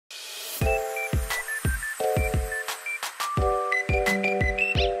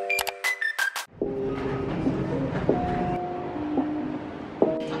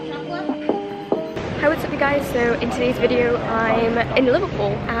guys, so in today's video I'm in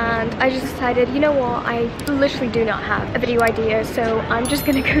Liverpool and I just decided, you know what, I literally do not have a video idea, so I'm just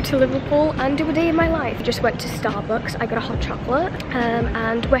gonna go to Liverpool and do a day in my life. Just went to Starbucks, I got a hot chocolate,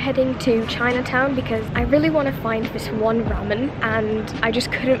 and we're heading to Chinatown because I really want to find this one ramen and I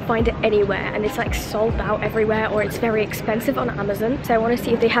just couldn't find it anywhere, and it's like sold out everywhere or it's very expensive on Amazon. So I want to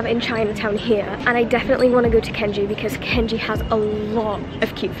see if they have it in Chinatown here, and I definitely want to go to Kenji because Kenji has a lot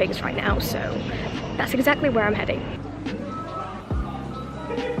of cute things right now, so that's exactly where I'm heading.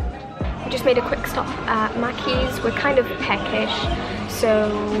 I just made a quick stop at Mackey's. We're kind of peckish, so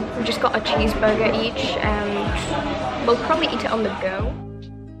we just got a cheeseburger each and we'll probably eat it on the go.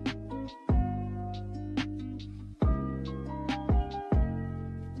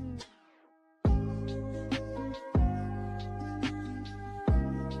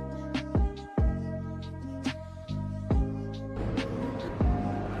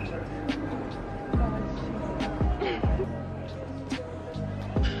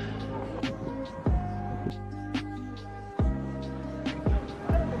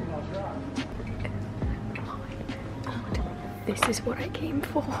 This is what I came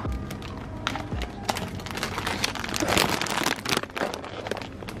for.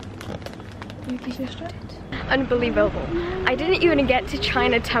 Unbelievable. I didn't even get to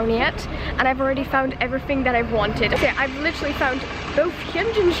Chinatown yet and I've already found everything that I've wanted. Okay, I've literally found both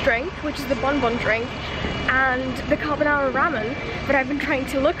Hyunjin's drink, which is the bonbon drink, and the carbonara ramen that I've been trying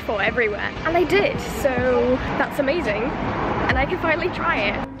to look for everywhere. And I did, so that's amazing. And I can finally try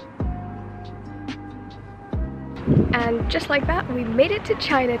it. And just like that, we made it to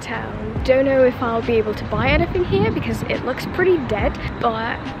Chinatown. Don't know if I'll be able to buy anything here because it looks pretty dead,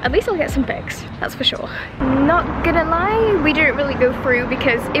 but at least I'll get some pics, that's for sure. Not gonna lie, we didn't really go through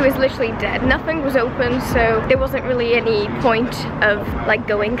because it was literally dead. Nothing was open, so there wasn't really any point of like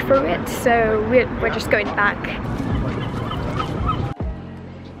going through it, so we're just going back.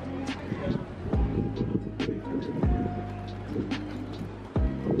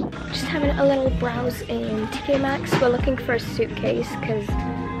 Having a little browse in TK Maxx. We're looking for a suitcase because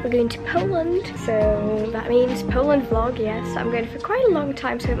we're going to Poland, so that means Poland vlog. Yes, I'm going for quite a long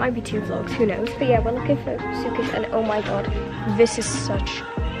time, so it might be 2 vlogs, who knows. But yeah, we're looking for a suitcase, and oh my god, this is such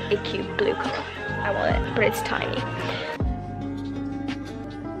a cute blue color. I want it, but it's tiny.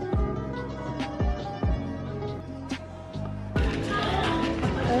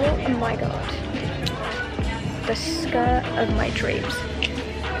 Oh my god, the skirt of my dreams.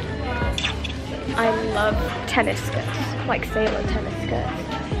 I love tennis skirts, like sailor tennis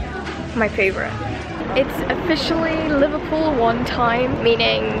skirts. My favorite. It's officially Liverpool one time,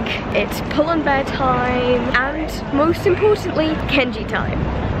 meaning it's pull and bear time, and most importantly, Kenji time.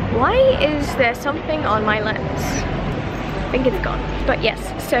 Why is there something on my lens? I think it's gone. But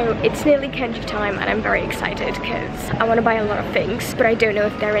yes, so it's nearly Kenji time and I'm very excited because I want to buy a lot of things, but I don't know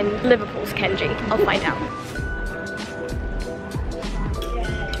if they're in Liverpool's Kenji. I'll find out.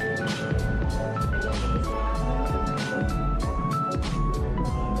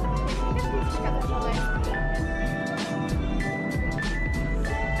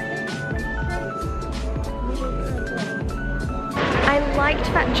 I liked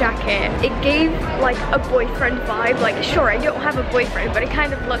that jacket. It gave like a boyfriend vibe. Like, sure, I don't have a boyfriend, but it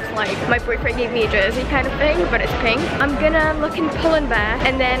kind of looks like my boyfriend gave me a jersey kind of thing, but it's pink. I'm gonna look in Pull and Bear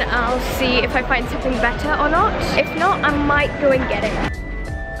and then I'll see if I find something better or not. If not, I might go and get it.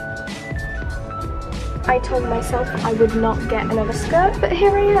 I told myself I would not get another skirt, but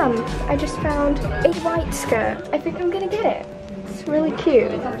here I am. I just found a white skirt. I think I'm gonna get it. It's really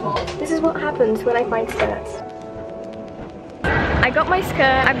cute. This is what happens when I find skirts. I got my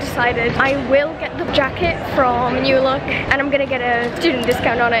skirt. I've decided I will get the jacket from New Look and I'm gonna get a student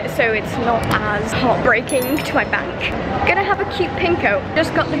discount on it so it's not as heartbreaking to my bank. Gonna have a cute pink coat.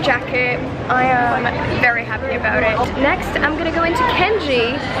 Just got the jacket. I am very happy about it. Next, I'm gonna go into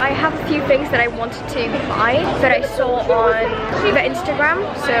Kenji. I have a few things that I wanted to buy that I saw on the Instagram,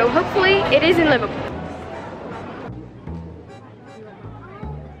 so hopefully it is in Liverpool.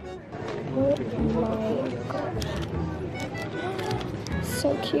 Oh my gosh.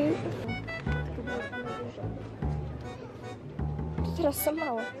 So cute. Teraz za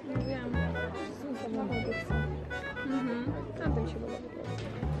mało. Wiem. Za mało dyksa. Tamten się podoba.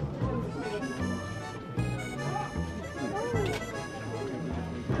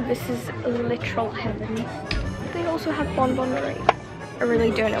 This is literal heaven. They also have bonbon rain. I really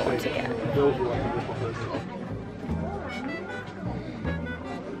don't know what to get.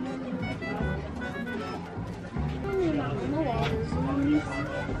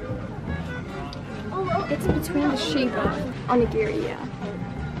 It's between the Shiba onigiri, yeah.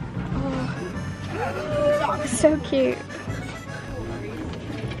 Oh. So cute.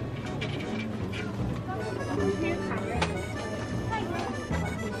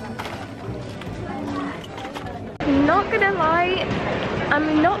 Not gonna lie,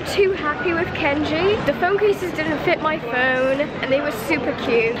 I'm not too happy with Kenji. The phone cases didn't fit my phone and they were super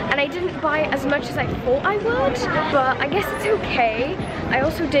cute. And I didn't buy as much as I thought I would, but I guess it's okay. I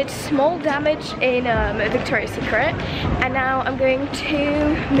also did small damage in Victoria's Secret. And now I'm going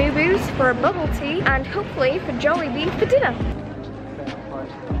to Mubu's for a bubble tea and hopefully for Jollibee for dinner.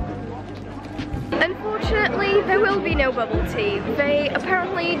 Unfortunately, there will be no bubble tea. They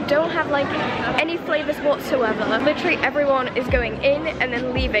apparently don't have like any flavors whatsoever. Literally everyone is going in and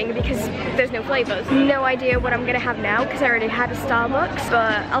then leaving because there's no flavors. No idea what I'm gonna have now because I already had a Starbucks,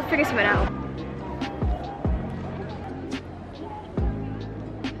 but I'll figure something out.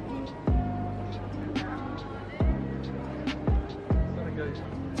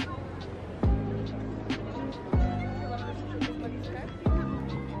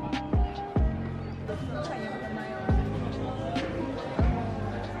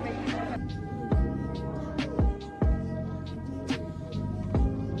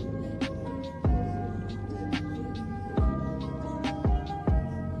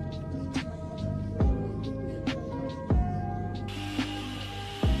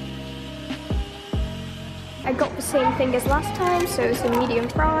 I got the same thing as last time, so some medium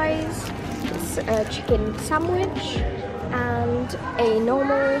fries, a chicken sandwich, and a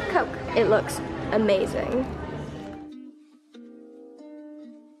normal Coke. It looks amazing.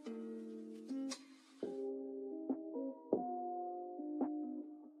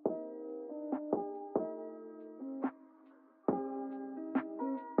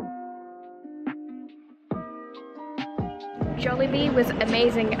 Jollibee was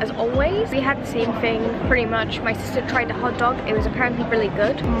amazing as always. We had the same thing pretty much. My sister tried the hot dog. It was apparently really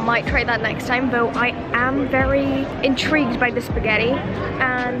good. Might try that next time, though I am very intrigued by the spaghetti.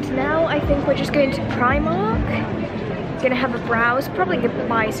 And now I think we're just going to Primark. Gonna have a browse, probably gonna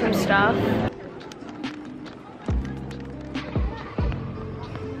buy some stuff.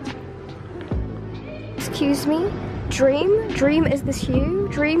 Excuse me? Dream? Dream, is this you?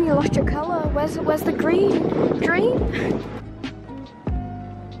 Dream, you lost your color. Where's the green? Dream?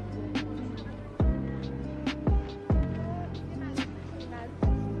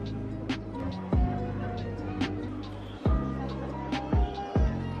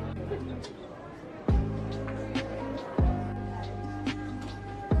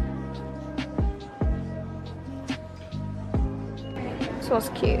 This one's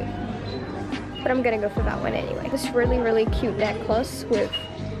cute, but I'm gonna go for that one anyway. This really cute necklace with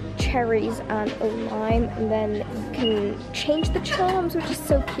cherries and a lime, and then you can change the charms, which is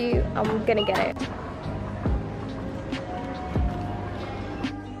so cute. I'm gonna get it.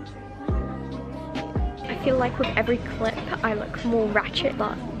 I feel like with every clip I look more ratchet,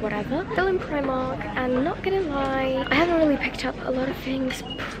 but whatever. Still in Primark, and not gonna lie, I haven't really picked up a lot of things,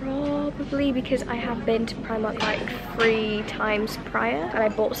 probably because I have been to Primark like 3 times prior and I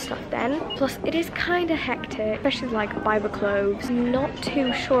bought stuff then. Plus it is kind of hectic, especially like Bible clothes. Not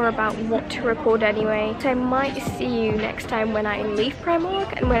too sure about what to record anyway, so I might see you next time when I leave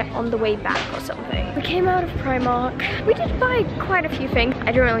Primark and when I'm on the way back or something. We came out of Primark. We did buy quite a few things. I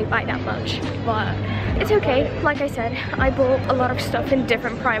didn't really buy that much, but it's okay. Like I said, I bought a lot of stuff in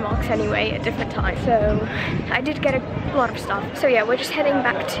different Primarks anyway at different times, so I did get a lot of stuff. So yeah, we're just heading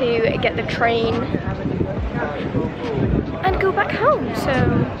back to get the train and go back home. So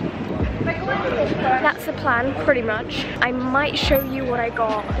that's the plan pretty much. I might show you what I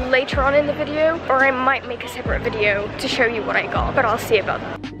got later on in the video, or I might make a separate video to show you what I got, but I'll see about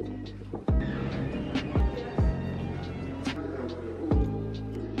that.